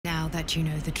that you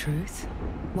know the truth,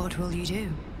 what will you do?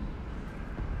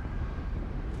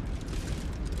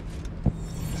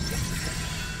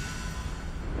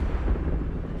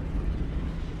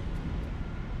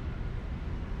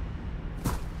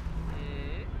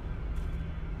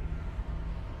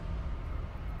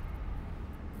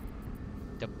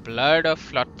 The blood of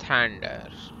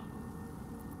Lathander.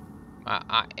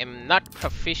 I am not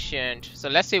proficient, so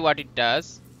let's see what it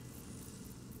does.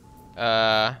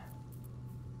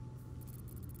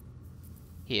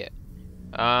 Here.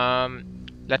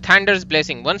 Lathander's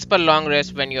Blessing. Once per long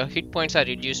rest, when your hit points are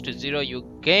reduced to 0,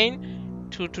 you gain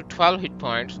 2 to 12 hit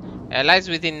points. Allies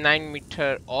within 9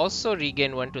 meter also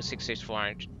regain 1 to 6 hit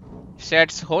points.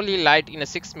 Sheds holy light in a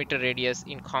 6 meter radius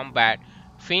in combat.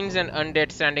 Fiends and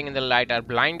undead standing in the light are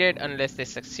blinded unless they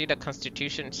succeed a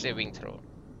Constitution saving throw.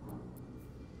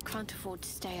 Can't afford to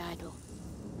stay idle.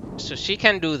 So she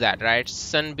can do that, right?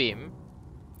 Sunbeam.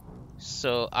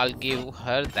 So I'll give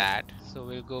her that. So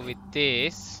we'll go with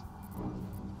this.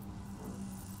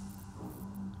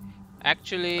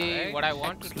 Actually, what I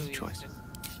want to do is just...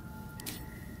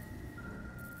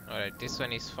 Alright, this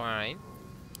one is fine.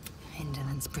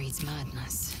 Indolence breeds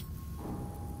madness.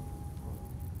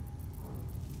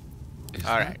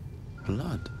 Alright.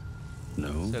 Blood?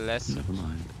 No, So let's... never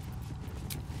mind.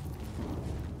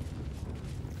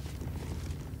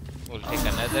 We'll take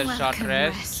another short Welcome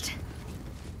rest.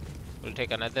 We'll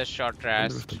take another short I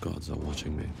wonder if rest. the gods are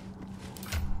watching me.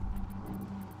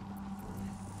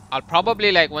 I'll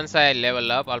probably, like, once I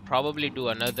level up, I'll probably do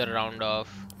another round of,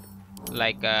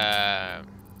 like, the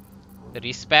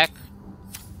respec,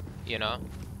 you know.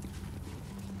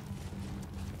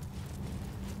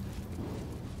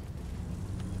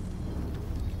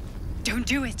 Don't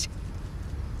do it!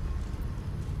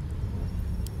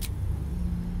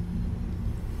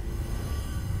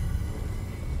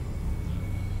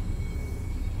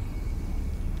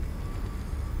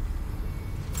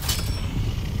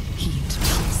 Heat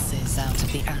pulses out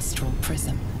of the Astral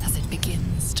Prism as it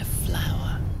begins to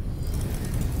flower.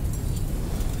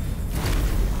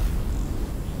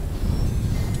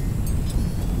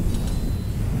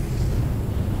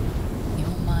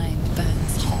 Your mind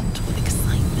burns hot with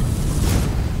excitement.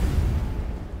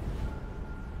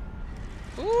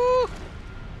 Ooh.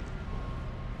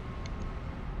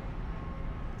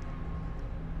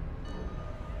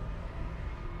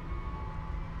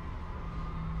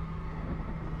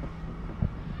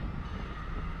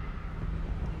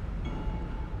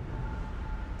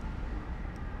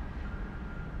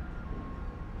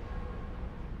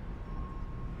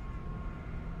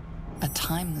 A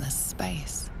timeless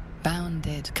space,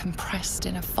 bounded, compressed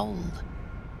in a fold.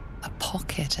 A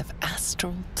pocket of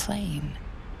astral plane.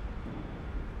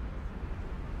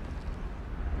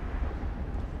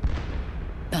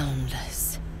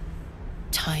 Boundless.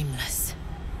 Timeless.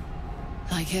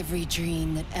 Like every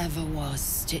dream that ever was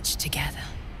stitched together.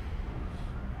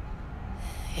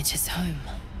 It is home.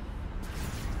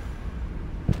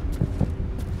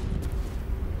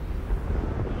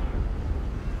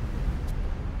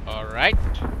 Alright.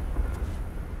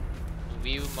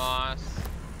 View mass.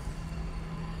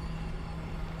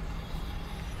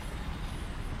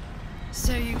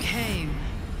 So you came,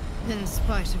 in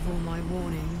spite of all my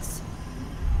warnings.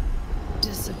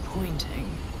 Disappointing.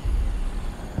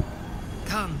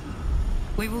 Come,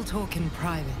 we will talk in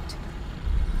private.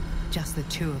 Just the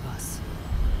two of us.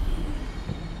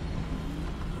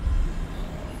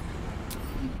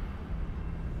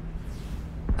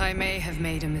 I may have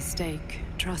made a mistake,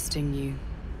 trusting you.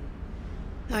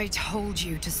 I told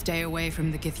you to stay away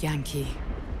from the Githyanki,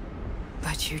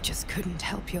 but you just couldn't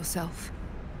help yourself.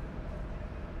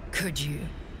 Could you?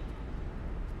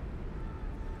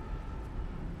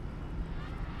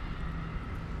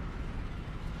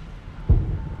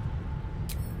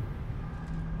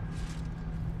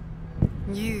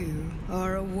 You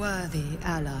are a worthy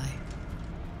ally.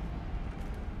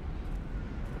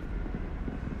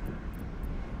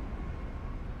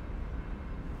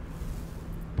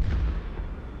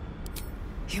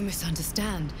 You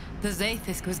misunderstand. The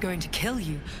Zaithis was going to kill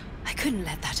you. I couldn't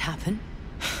let that happen.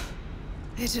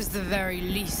 It is the very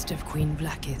least of Queen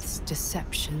Blackith's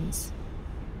deceptions.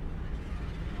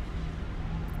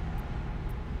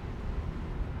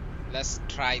 Let's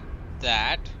try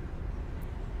that.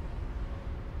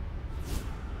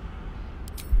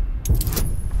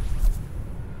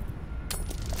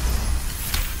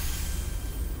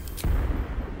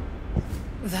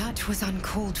 That was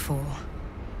uncalled for.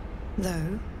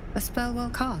 Though, a spell well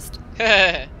cast.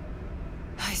 I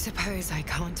suppose I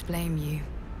can't blame you.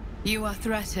 You are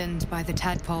threatened by the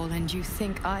tadpole and you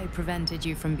think I prevented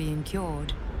you from being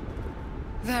cured.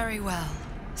 Very well.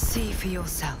 See for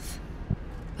yourself.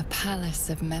 A palace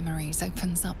of memories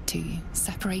opens up to you,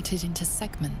 separated into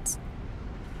segments.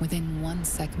 Within one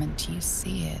segment, you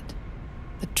see it.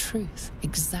 The truth,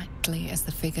 exactly as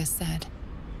the figure said.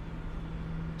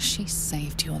 She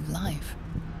saved your life.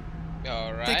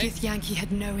 Alright. The Githyanki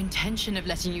had no intention of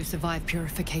letting you survive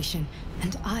purification,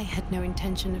 and I had no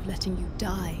intention of letting you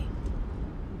die.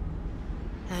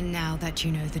 And now that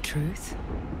you know the truth,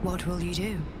 what will you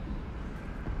do?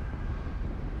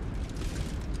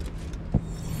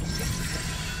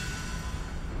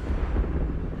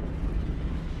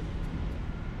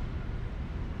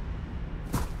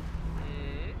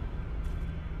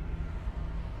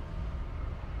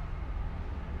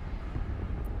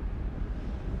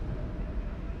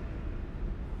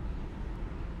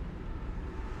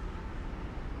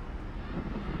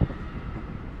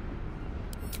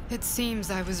 It seems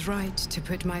I was right to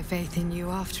put my faith in you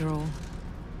after all.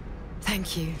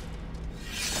 Thank you.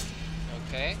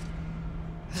 Okay.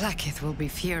 Vlaakith will be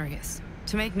furious,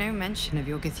 to make no mention of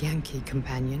your Githyanki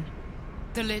companion.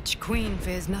 The Lich Queen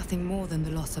fears nothing more than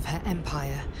the loss of her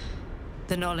empire.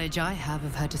 The knowledge I have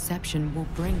of her deception will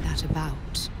bring that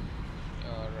about.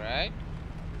 Alright.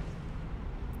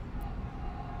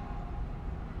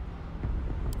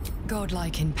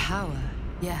 Godlike in power,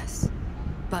 yes,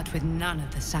 but with none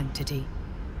of the sanctity.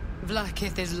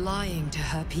 Vlaakith is lying to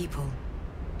her people.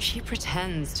 She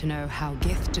pretends to know how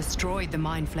Gith destroyed the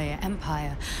Mind Flayer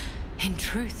Empire. In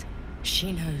truth,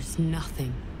 she knows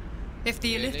nothing. If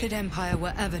the Really? Illithid Empire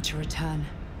were ever to return,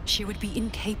 she would be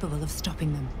incapable of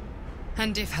stopping them.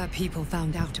 And if her people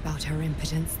found out about her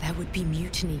impotence, there would be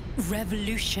mutiny,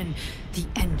 revolution, the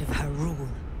end of her rule.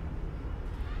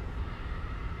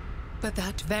 But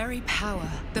that very power,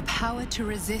 the power to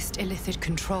resist Illithid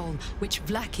control, which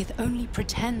Vlaakith only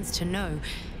pretends to know,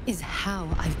 is how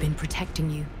I've been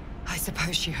protecting you. I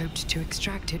suppose she hoped to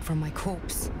extract it from my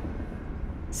corpse.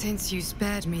 Since you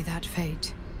spared me that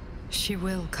fate, she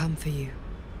will come for you.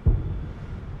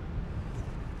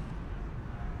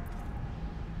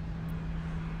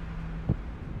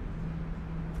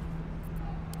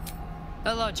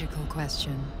 A logical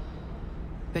question,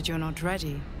 but you're not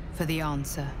ready for the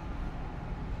answer.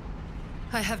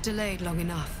 I have delayed long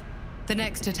enough. The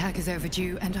next attack is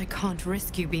overdue, and I can't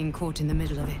risk you being caught in the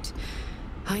middle of it.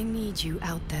 I need you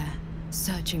out there,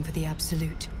 searching for the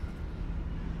Absolute.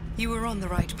 You were on the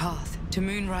right path, to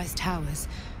Moonrise Towers.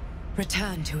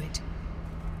 Return to it.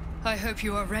 I hope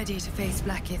you are ready to face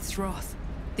Vlaakith's wrath.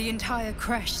 The entire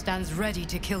Kresh stands ready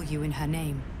to kill you in her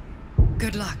name.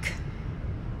 Good luck.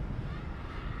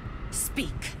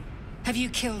 Speak. Have you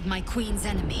killed my queen's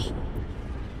enemy?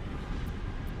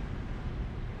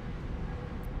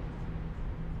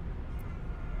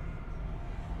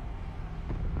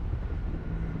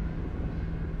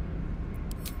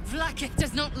 Vlaakith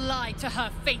does not lie to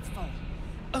her faithful.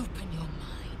 Open your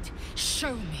mind.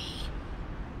 Show me.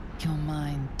 Your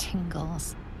mind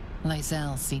tingles.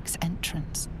 Lae'zel seeks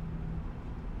entrance.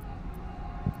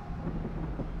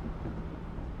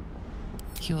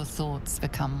 Your thoughts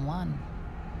become one.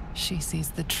 She sees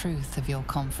the truth of your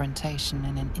confrontation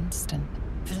in an instant.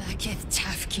 Vlaakith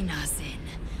Tafkinazin.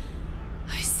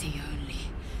 I see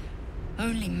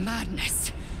only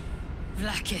madness.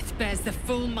 Vlaakith bears the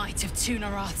full might of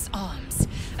Tunarath's arms,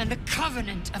 and the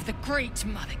covenant of the Great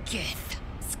Mother Gith.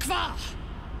 Skvar!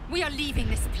 We are leaving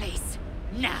this place,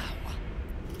 now!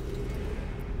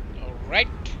 Alright.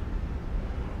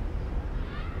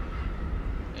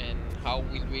 And how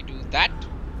will we do that?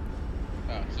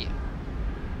 Here.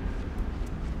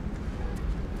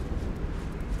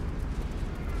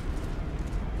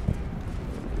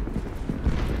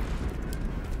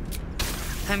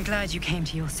 I'm glad you came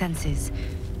to your senses.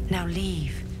 Now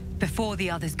leave, before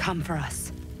the others come for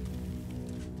us.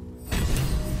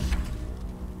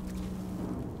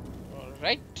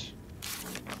 Alright.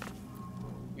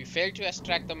 We failed to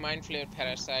extract the Mind Flayer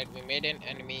parasite. We made an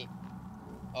enemy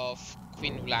of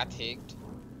Queen Vlaakith.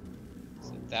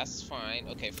 So that's fine.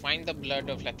 Okay, find the blood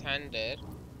of Lathander.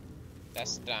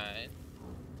 That's done.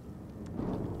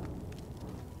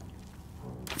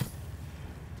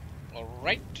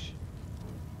 Alright.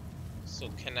 So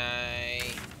can I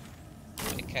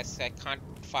guess I can't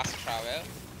fast travel.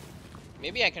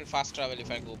 Maybe I can fast travel if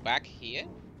I go back here.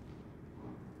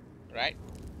 Right?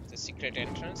 The secret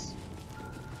entrance.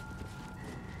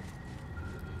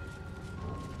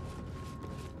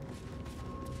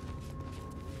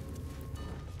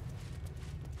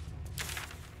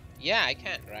 Yeah, I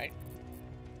can, right?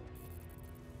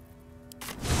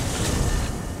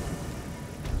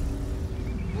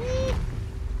 Woo!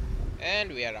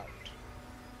 And we are out.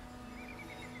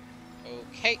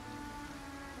 Okay.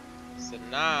 So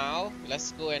now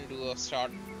let's go and do a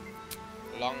short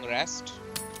long rest.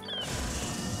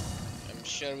 I'm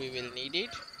sure we will need it.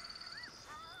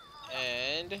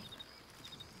 And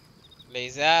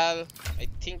Lae'zel, I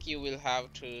think you will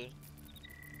have to.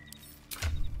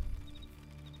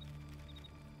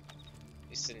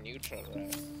 It's a neutral,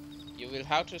 right? You will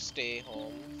have to stay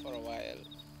home for a while.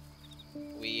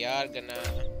 We are gonna.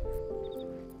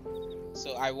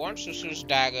 So I want Shushu's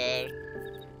dagger.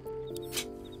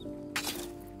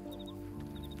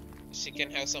 She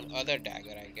can have some other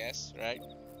dagger, I guess, right?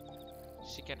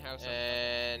 She can have some.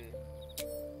 And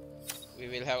we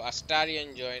will have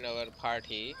Astarion join our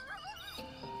party.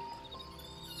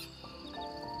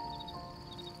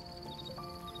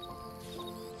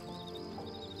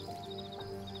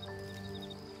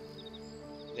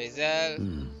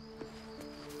 Lae'zel.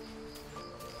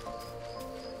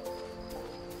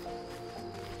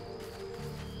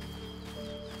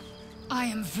 I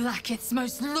am Vlaakith's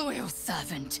most loyal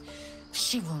servant.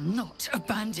 She will not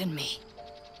abandon me.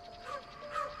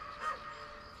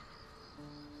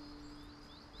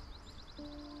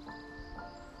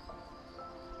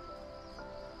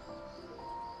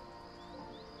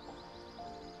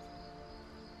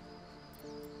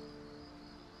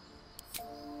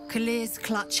 Kalir's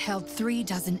clutch held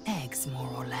 36 eggs, more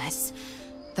or less,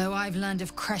 though I've learned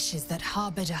of creches that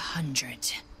harbored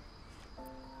 100.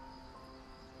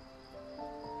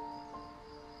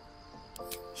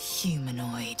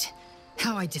 Humanoid.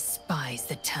 How I despise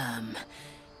the term.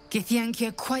 Githyanki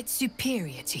are quite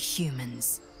superior to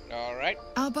humans. Alright.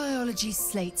 Our biology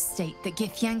slates state that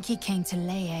Githyanki came to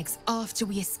lay eggs after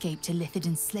we escaped illicit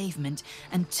enslavement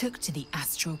and took to the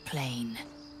astral plane.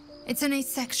 It's an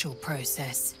asexual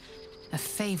process. A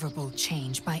favorable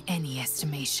change by any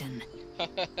estimation.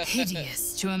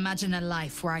 Hideous to imagine a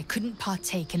life where I couldn't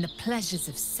partake in the pleasures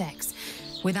of sex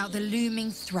without the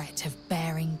looming threat of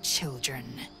bearing children.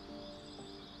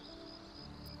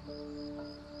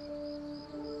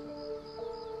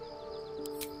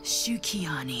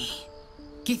 Shukiani.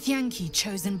 Githyanki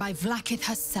chosen by Vlaakith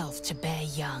herself to bear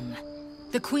young.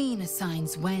 The Queen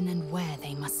assigns when and where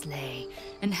they must lay,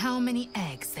 and how many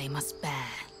eggs they must bear.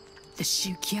 The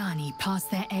Shukiani pass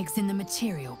their eggs in the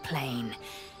material plane.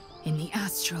 In the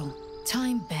astral,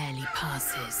 time barely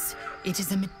passes. It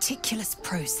is a meticulous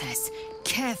process,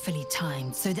 carefully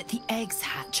timed so that the eggs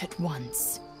hatch at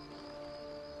once.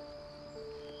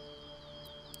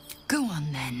 Go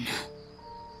on then.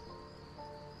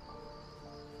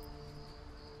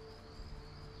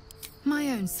 My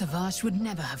own Savage would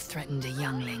never have threatened a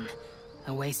youngling.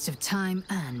 A waste of time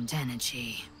and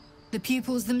energy. The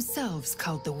pupils themselves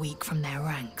culled the weak from their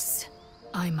ranks.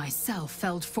 I myself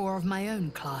felled 4 of my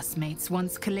own classmates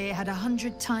once Kalir had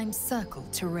 100 times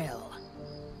circled Tyrell.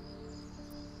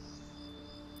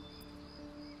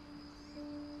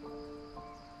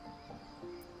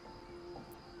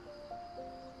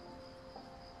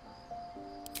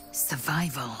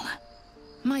 Survival.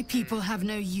 My people have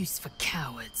no use for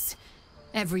cowards.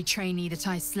 Every trainee that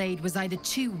I slayed was either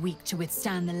too weak to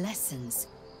withstand the lessons,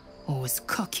 or was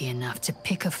cocky enough to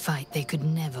pick a fight they could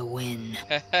never win.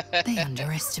 They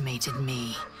underestimated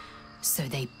me, so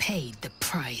they paid the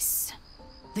price.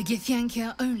 The Githyanki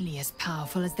are only as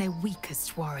powerful as their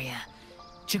weakest warrior.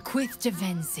 Jaquith de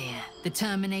Venzir, the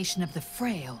termination of the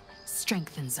frail,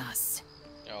 strengthens us.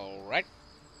 Alright.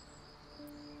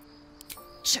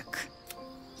 Chuk,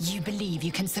 you believe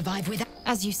you can survive without...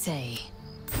 As you say.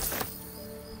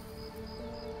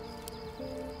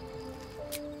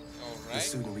 The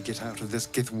sooner we get out of this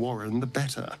Gith Warren, the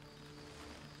better.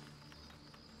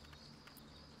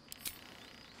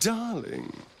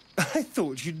 Darling, I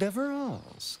thought you'd never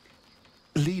ask.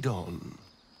 Lead on.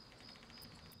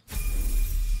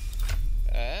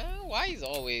 Why is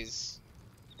always...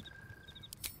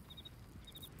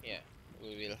 Yeah,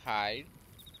 we will hide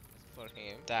for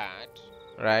him that,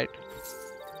 right?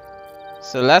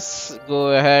 So let's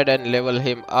go ahead and level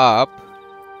him up.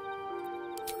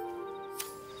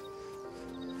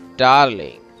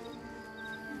 Darling.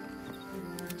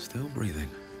 Still breathing,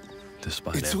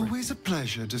 despite It's everything. always a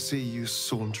pleasure to see you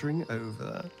sauntering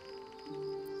over.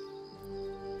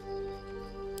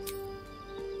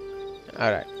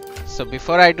 Alright. So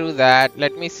before I do that,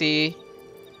 let me see.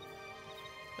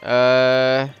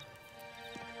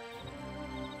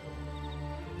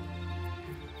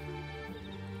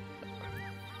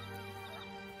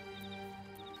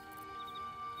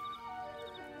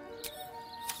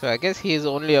 So I guess he is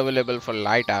only available for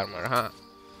light armor, huh?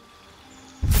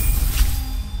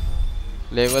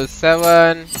 Level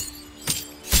 7.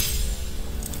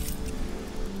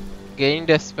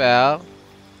 Gained a spell.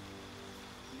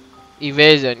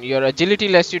 Evasion. Your agility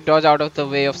lets you dodge out of the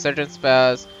way of certain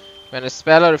spells when a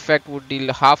spell or effect would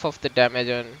deal half of the damage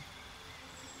on.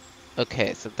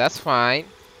 Okay, so that's fine.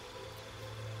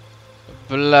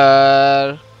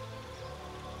 Blur.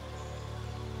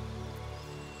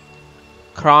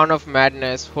 Crown of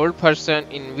Madness. Hold person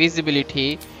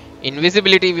invisibility.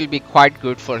 Invisibility will be quite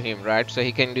good for him, right? So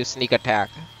he can do sneak attack.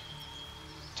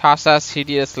 Tasha's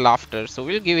hideous laughter. So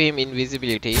we'll give him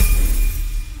invisibility.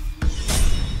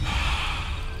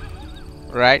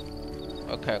 Right?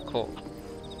 Okay, cool.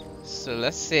 So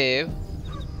let's save.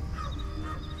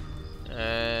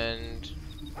 And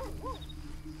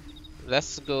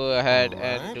let's go ahead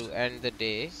and do end the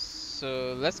day.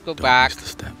 So let's go back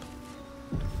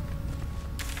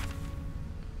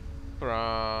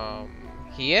from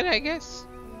here, I guess.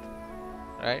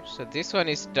 Right? So this one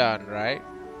is done, right?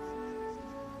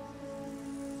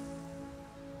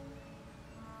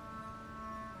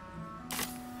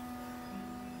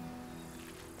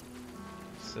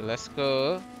 So let's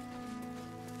go.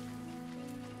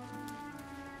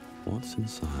 What's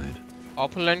inside?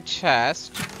 Opulent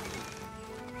chest.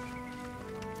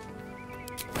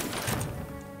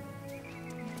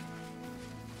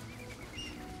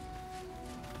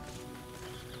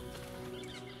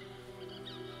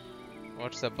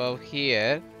 What's above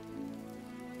here?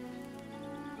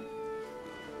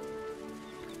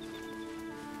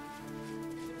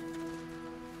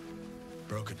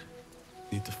 Broken.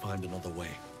 Need to find another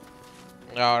way.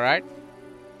 Alright.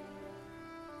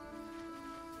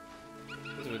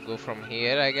 So we go from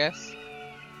here, I guess.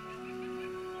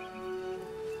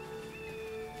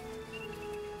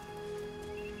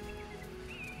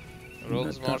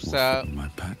 Rogue's Morsel. My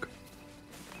pack.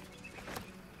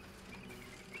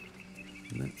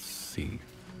 Let's see.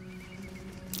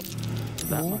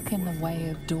 Walk in the way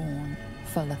of dawn,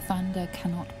 for Lathander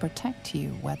cannot protect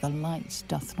you where the light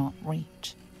doth not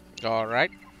reach.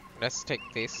 Alright, let's take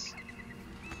this.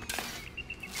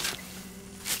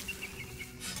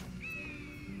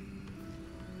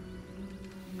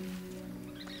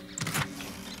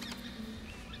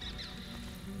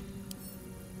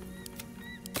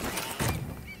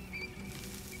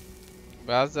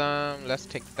 Balsam, let's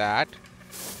take that.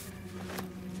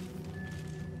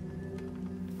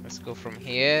 Let's go from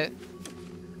here.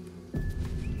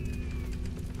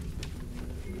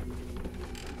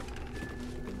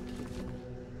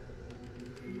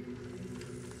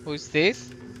 Who's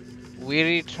this?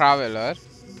 Weary traveler.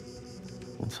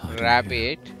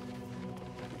 Rabbit.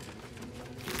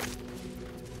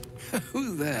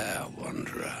 Who there,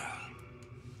 wanderer?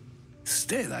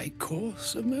 Stay thy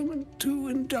course a moment to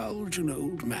indulge an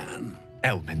old man.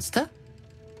 Elminster?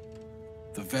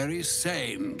 The very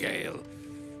same, Gale.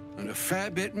 And a fair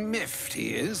bit miffed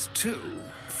he is, too,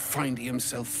 finding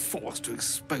himself forced to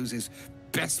expose his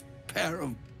best pair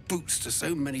of boots to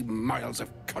so many miles of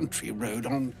country road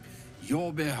on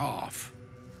your behalf.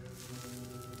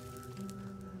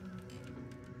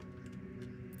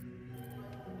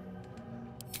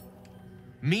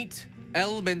 Meet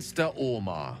Elminster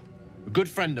Aumar. A good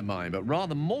friend of mine, but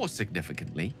rather more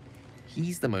significantly,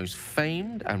 he's the most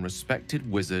famed and respected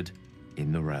wizard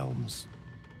in the realms.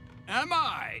 Am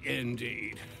I,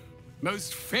 indeed?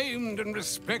 Most famed and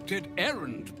respected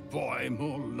errand boy,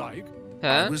 more like. Huh?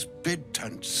 I was bid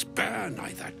to spare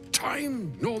neither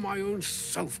time nor my own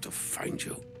self to find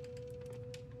you.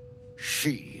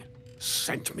 She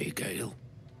sent me, Gale.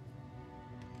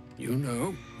 You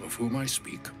know of whom I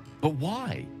speak. But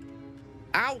why?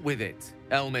 Out with it,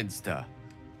 Elminster.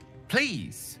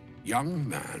 Please. Young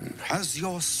man, has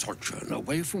your sojourn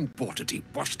away from Waterdeep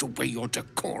washed away your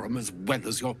decorum as well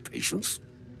as your patience?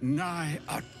 Nigh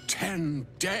a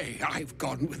 10-day I've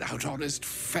gone without honest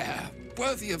fare,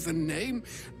 worthy of the name.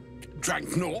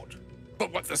 Drank naught,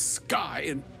 but what the sky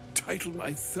entitled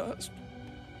my thirst.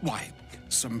 Why,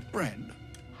 some bread,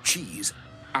 cheese,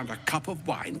 and a cup of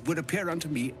wine would appear unto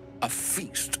me a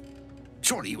feast.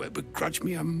 Surely you won't begrudge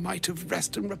me a mite of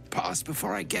rest and repast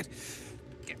before I get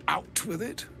out with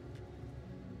it?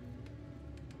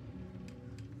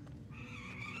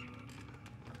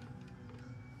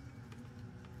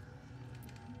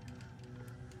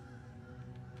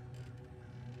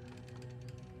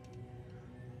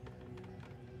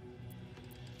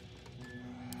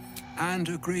 And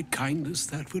a great kindness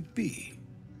that would be.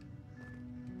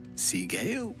 See,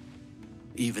 Gale?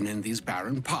 Even in these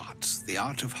barren parts, the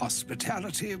art of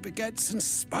hospitality begets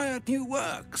inspired new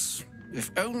works. If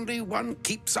only one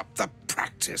keeps up the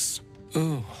practice.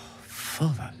 Oh, for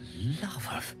the love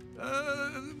of...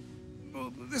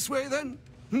 This way, then?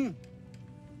 To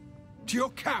your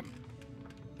camp.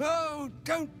 Oh,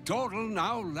 don't dawdle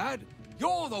now, lad.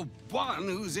 You're the one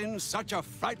who's in such a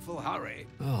frightful hurry.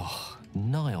 Oh,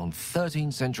 nigh on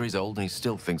 13 centuries old and he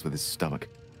still thinks with his stomach.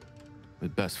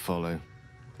 We'd best follow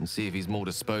and see if he's more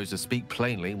disposed to speak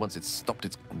plainly once it's stopped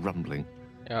its grumbling.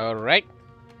 All right.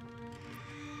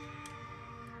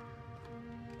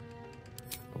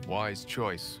 A wise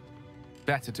choice.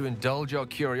 Better to indulge your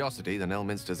curiosity than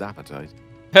Elminster's appetite.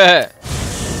 Yes,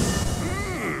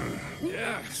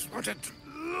 what a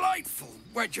delightful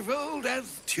wedge of old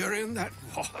Elthurian that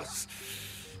was.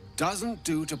 Doesn't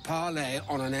do to parley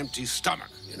on an empty stomach,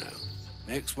 you know.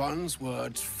 Makes one's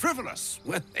words frivolous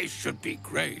when they should be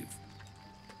grave.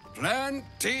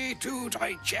 Plenty to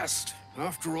digest,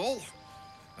 after all.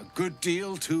 A good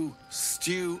deal to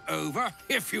stew over,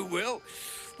 if you will.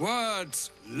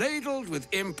 Words ladled with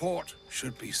import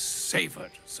should be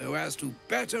savored so as to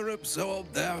better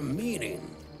absorb their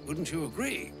meaning. Wouldn't you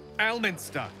agree?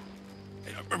 Elminster!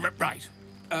 Right.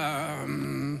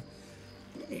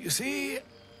 You see,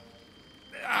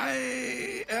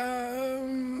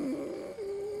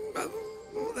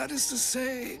 that is to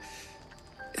say,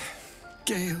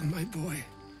 Gale, my boy,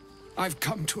 I've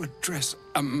come to address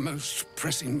a most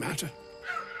pressing matter.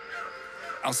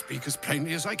 I'll speak as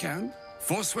plainly as I can,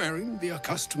 forswearing the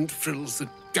accustomed frills that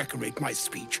decorate my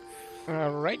speech.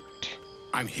 All right.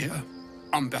 I'm here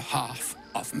on behalf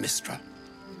of Mystra.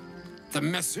 The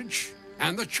message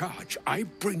and the charge I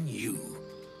bring you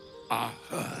are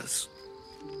hers.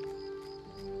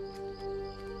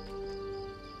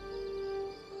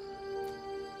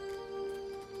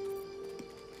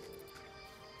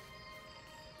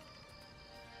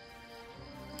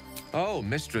 Oh,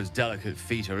 Mystra's delicate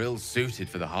feet are ill-suited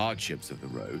for the hardships of the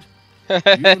road.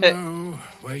 You know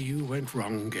where you went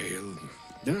wrong, Gale.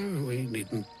 No, we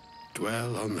needn't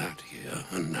dwell on that here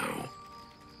and now.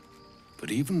 But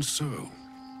even so,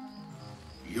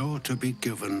 you're to be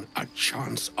given a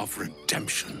chance of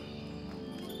redemption.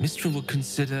 Mystra will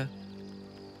consider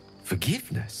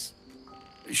forgiveness.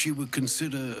 She would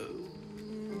consider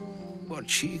what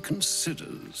she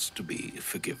considers to be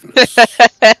forgiveness.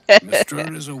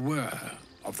 Mystra is aware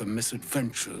of the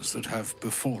misadventures that have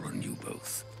befallen you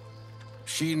both.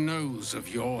 She knows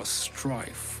of your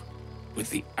strife with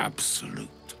the Absolute,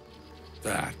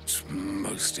 that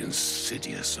most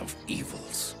insidious of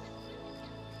evils.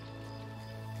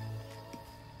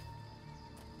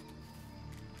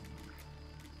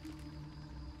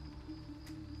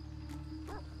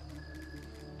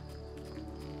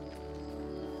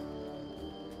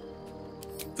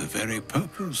 The very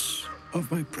purpose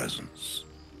of my presence,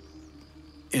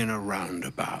 in a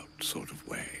roundabout sort of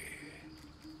way.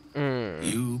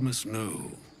 You must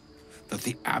know that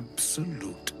the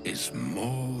Absolute is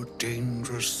more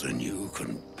dangerous than you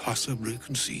can possibly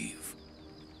conceive.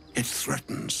 It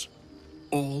threatens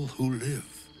all who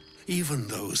live, even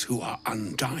those who are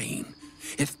undying.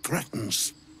 It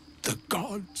threatens the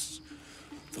gods,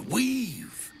 the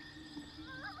weave,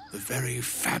 the very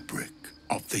fabric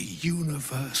of the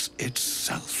universe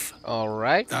itself. All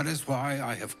right. That is why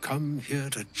I have come here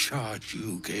to charge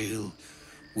you, Gale,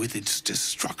 with its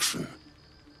destruction.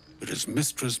 It is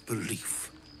Mystra's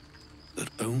belief that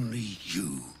only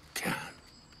you can.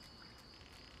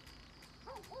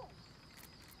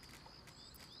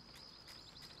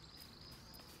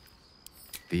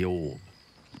 The orb.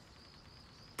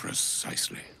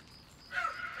 Precisely.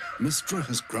 Mystra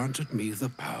has granted me the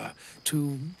power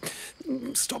to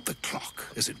stop the clock,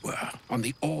 as it were, on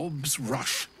the orb's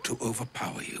rush to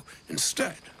overpower you.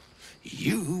 Instead,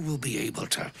 you will be able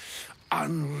to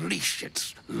unleash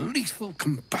its lethal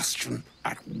combustion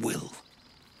at will.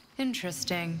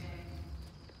 Interesting.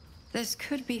 This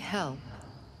could be help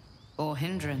or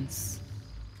hindrance.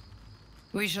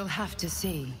 We shall have to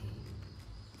see.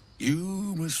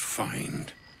 You must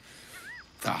find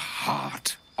the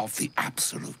heart of the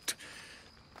Absolute,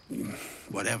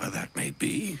 whatever that may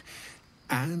be,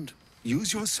 and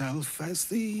use yourself as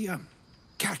the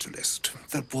catalyst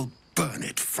that will burn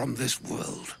it from this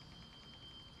world.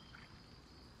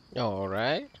 All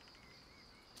right.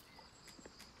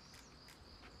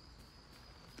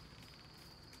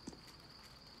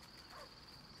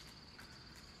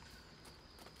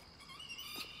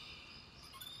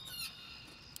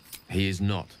 He is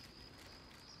not.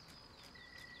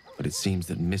 But it seems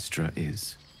that Mystra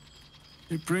is.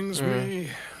 It brings me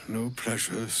no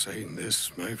pleasure saying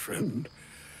this, my friend.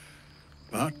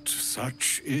 But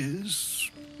such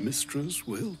is Mystra's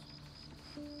will.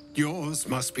 Yours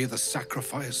must be the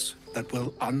sacrifice that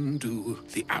will undo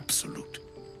the Absolute.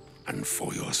 And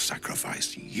for your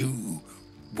sacrifice, you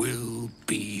will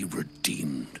be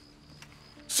redeemed.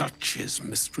 Such is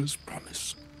Mystra's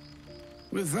promise.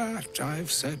 With that, I've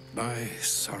said my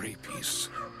sorry piece,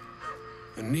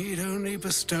 and need only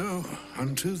bestow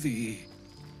unto thee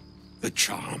the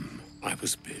charm I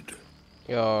was bid.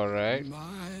 You're alright.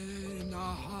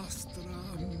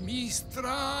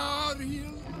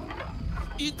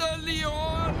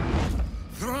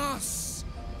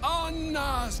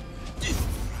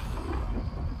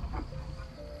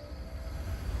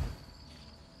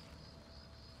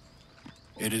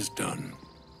 It is done.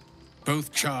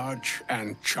 Both charge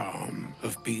and charm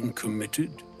have been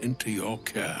committed into your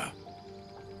care.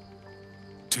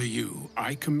 To you,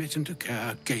 I commit into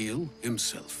care Gale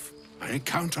himself. I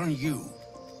count on you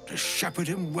to shepherd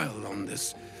him well on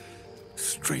this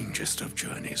strangest of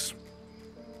journeys.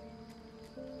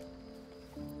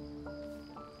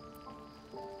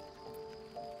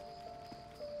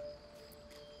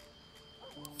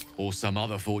 Or some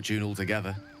other fortune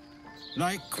altogether.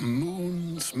 Like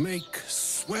moons make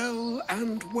swell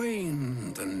and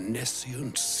wane the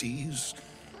nescient seas,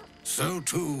 so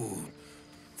too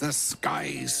the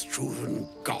sky-strewn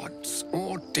gods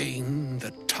ordain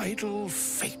the tidal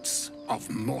fates of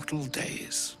mortal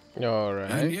days. Alright.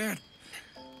 And yet,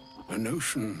 an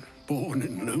ocean born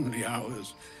in lonely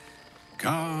hours,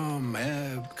 come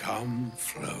ebb, come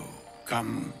flow,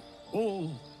 come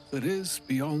all that is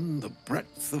beyond the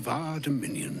breadth of our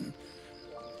dominion.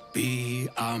 Be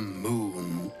a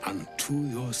moon unto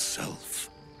yourself.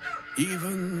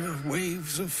 Even the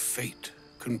waves of fate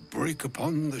can break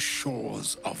upon the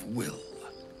shores of will.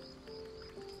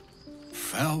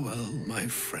 Farewell, my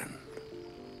friend.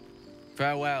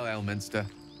 Farewell, Elminster.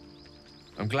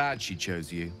 I'm glad she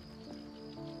chose you.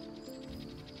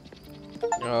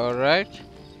 Alright.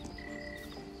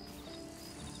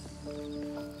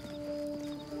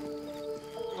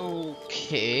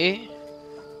 Okay.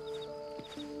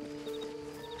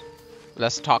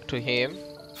 Let's talk to him.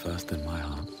 First in my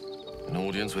heart. An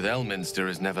audience with Elminster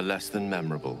is never less than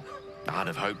memorable. I'd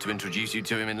have hoped to introduce you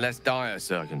to him in less dire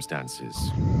circumstances.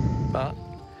 But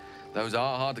those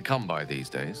are hard to come by these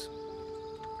days.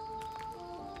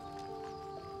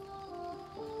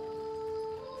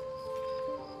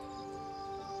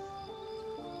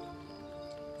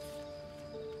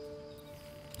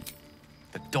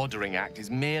 The Doddering Act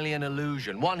is merely an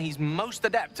illusion, one he's most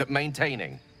adept at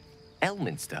maintaining.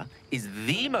 Elminster is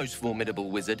the most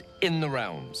formidable wizard in the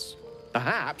realms.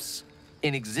 Perhaps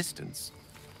in existence.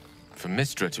 For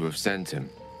Mystra to have sent him,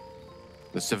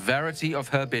 the severity of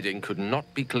her bidding could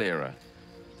not be clearer,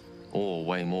 or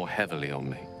weigh more heavily on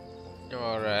me.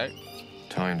 Alright.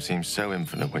 Time seems so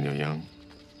infinite when you're young.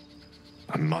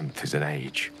 A month is an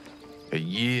age. A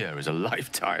year is a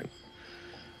lifetime.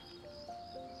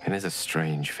 It is a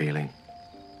strange feeling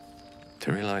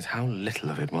to realize how little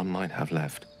of it one might have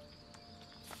left.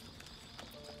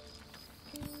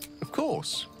 Of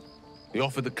course, we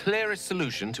offer the clearest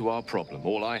solution to our problem.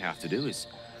 All I have to do is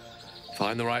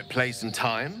find the right place and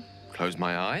time, close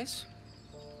my eyes,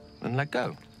 and let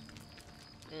go.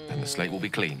 Then the slate will be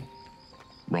clean.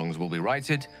 Wrongs will be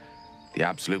righted, the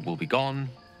absolute will be gone,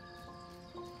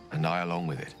 and I along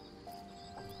with it.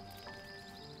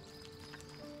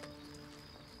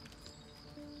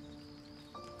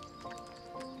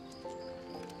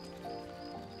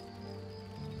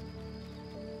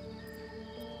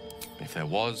 If there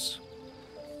was,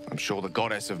 I'm sure the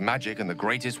goddess of magic and the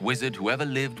greatest wizard who ever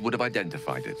lived would have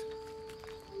identified it.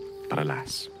 But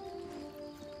alas,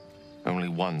 only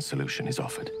one solution is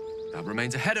offered. That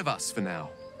remains ahead of us for now.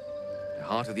 The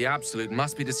heart of the Absolute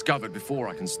must be discovered before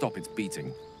I can stop its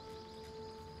beating.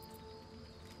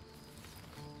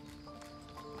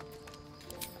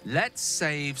 Let's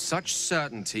save such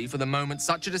certainty for the moment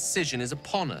such a decision is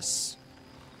upon us.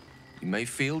 You may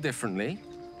feel differently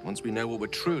once we know what we're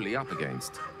truly up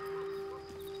against.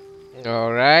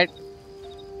 Alright.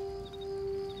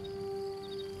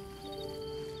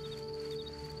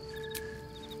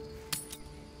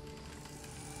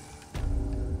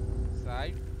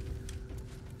 Side.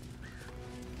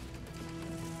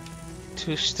 To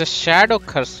the Shadow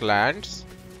Curse lands.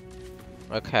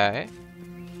 Okay.